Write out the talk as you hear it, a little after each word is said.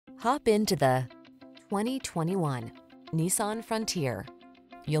Hop into the 2021 Nissan Frontier.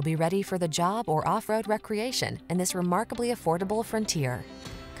 You'll be ready for the job or off-road recreation in this remarkably affordable Frontier.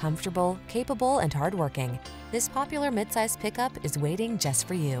 Comfortable, capable, and hardworking, this popular midsize pickup is waiting just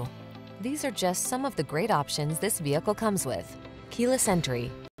for you. These are just some of the great options this vehicle comes with: keyless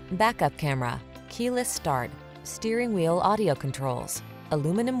entry, backup camera, keyless start, steering wheel audio controls,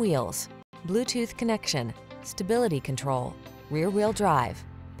 aluminum wheels, Bluetooth connection, stability control, rear-wheel drive,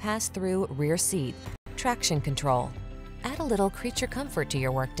 pass-through rear seat, traction control. Add a little creature comfort to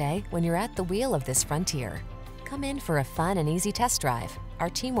your workday when you're at the wheel of this Frontier. Come in for a fun and easy test drive. Our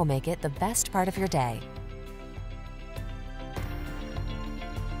team will make it the best part of your day.